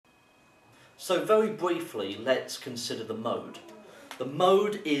So very briefly, let's consider the mode. The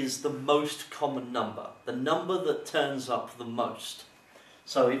mode is the most common number, the number that turns up the most.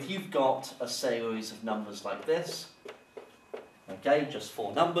 So if you've got a series of numbers like this, okay, just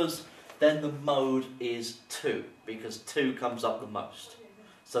 4 numbers, then the mode is 2, because 2 comes up the most.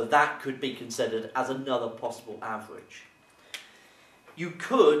 So that could be considered as another possible average. You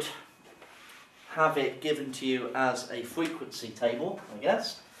could have it given to you as a frequency table, I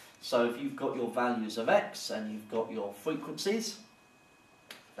guess. So if you've got your values of x and you've got your frequencies,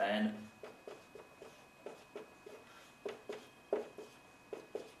 then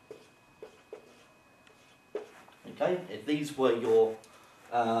okay, if these were your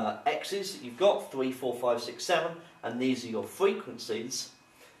x's, you've got 3, 4, 5, 6, 7, and these are your frequencies.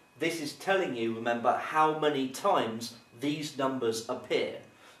 This is telling you, remember, how many times these numbers appear.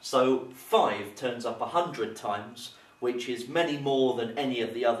 So 5 turns up 100 times, which is many more than any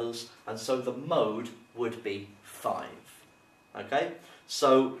of the others, and so the mode would be 5. Okay?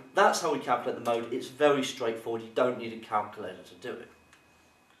 So that's how we calculate the mode. It's very straightforward. You don't need a calculator to do it.